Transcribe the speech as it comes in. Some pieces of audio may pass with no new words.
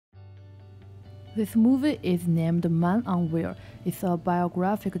This movie is named Man on Wheel. It's a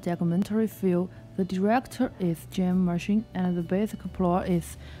biographic documentary film. The director is Jim Marshall, and the basic plot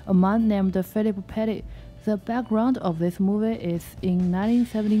is a man named Philip Petty. The background of this movie is in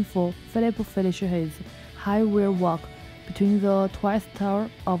 1974, Philip finished his high wheel walk between the Twin Towers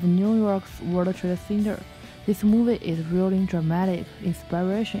of New York's World Trade Center. This movie is really dramatic,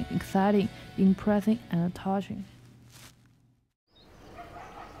 inspiration, exciting, impressive, and touching.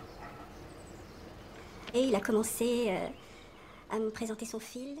 Et il a commencé à me présenter son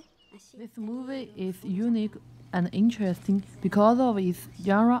film. This movie is unique and interesting because of its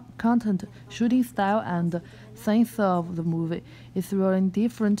genre, content, shooting style, and sense of the movie. It's really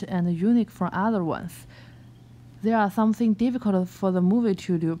different and unique from other ones. There are something difficult for the movie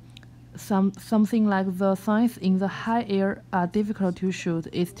to do. Something like the scenes in the high air are difficult to shoot.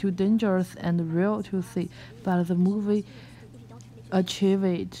 It's too dangerous and real to see, but the movie achieves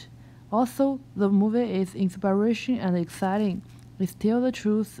it. Also, the movie is inspiration and exciting. It tells the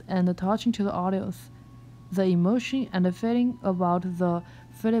truth and touching to the audience. The emotion and the feeling about the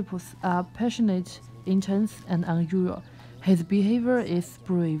Phillips are passionate, intense, and unusual. His behavior is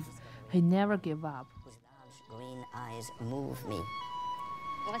brave. He never gives up. His large green eyes move me.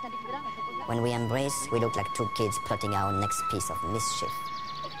 When we embrace, we look like two kids plotting our next piece of mischief.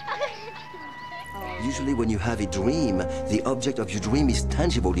 Usually when you have a dream, the object of your dream is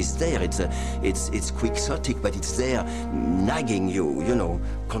tangible, it's there, it's quixotic, but it's there, nagging you,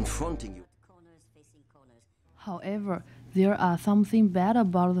 confronting you. However, there are something bad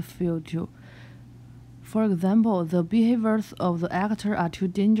about the film too. For example, the behaviors of the actor are too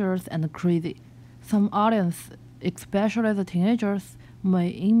dangerous and crazy. Some audience, especially the teenagers, may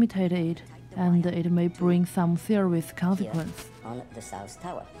imitate it, and it may bring some serious consequences. Here, on the South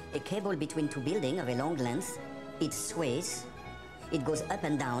Tower, a cable between two buildings of a long length, it sways, it goes up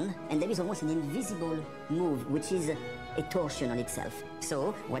and down, and there is almost an invisible move, which is a torsion on itself.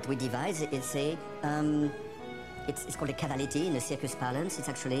 So what we devise is it's called a cavality in the circus parlance. It's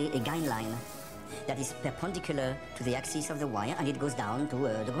actually a guide line that is perpendicular to the axis of the wire, and it goes down to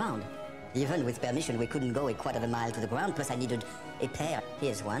the ground. Even with permission, we couldn't go a quarter of a mile to the ground, plus I needed a pair.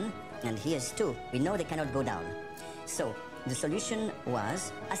 Here's one, and here's two. We know they cannot go down. So the solution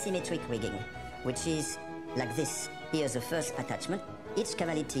was asymmetric rigging, which is like this. Here's the first attachment. Each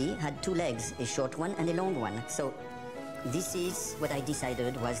cavality had two legs, a short one and a long one. So this is what I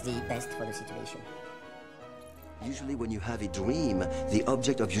decided was the best for the situation. Usually when you have a dream, the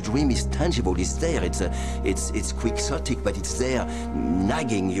object of your dream is tangible, it's there, it's quixotic, but it's there,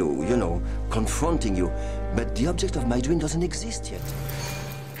 nagging you, confronting you. But the object of my dream doesn't exist yet.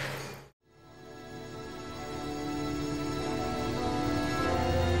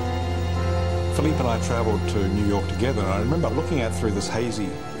 Philippe and I travelled to New York together, and I remember looking out through this hazy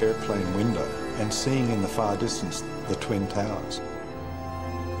airplane window and seeing in the far distance the Twin Towers.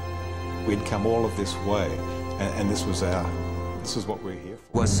 We'd come all of this way, and this was what we were here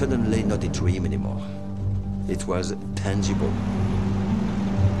for. It was suddenly not a dream anymore. It was tangible.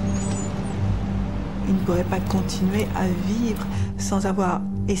 Il ne pourrait pas continuer à vivre sans avoir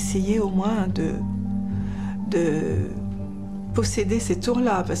essayé au moins de posséder ces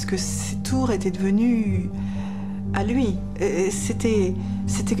tours-là, parce que ces tours étaient devenues à lui. C'était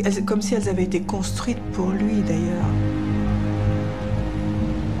comme si elles avaient été construites pour lui, d'ailleurs.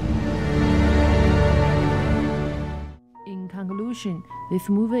 In conclusion, this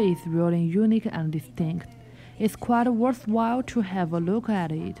movie is really unique and distinct. It's quite worthwhile to have a look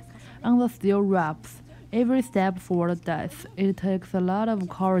at it. On the steel ramps, every step forward does. It takes a lot of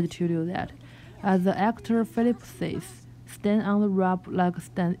courage to do that. As the actor Philip says, stand on the ramp like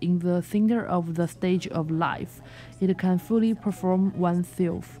stand in the center of the stage of life. It can fully perform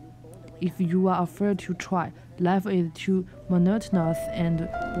oneself. If you are afraid to try, life is too monotonous and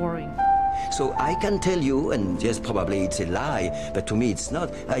boring. So I can tell you, and yes, probably it's a lie, but to me it's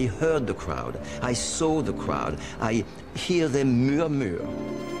not. I heard the crowd, I saw the crowd, I hear them murmur.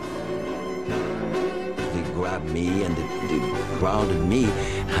 They grabbed me and they grounded me,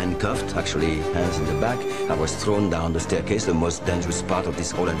 handcuffed, actually hands in the back. I was thrown down the staircase, the most dangerous part of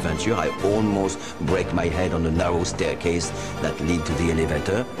this whole adventure. I almost break my head on the narrow staircase that lead to the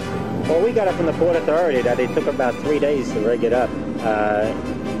elevator. Well, we got it from the Port Authority that it took about 3 days to rig it up.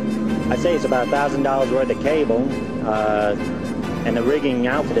 I'd say it's about $1,000 worth of cable, and the rigging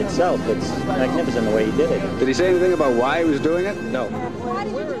outfit itself, it's magnificent the way he did it. Did he say anything about why he was doing it? No. Why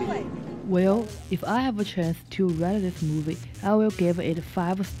did you do it? Well, if I have a chance to rate this movie, I will give it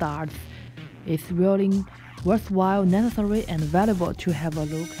 5 stars. It's really worthwhile, necessary, and valuable to have a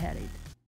look at it.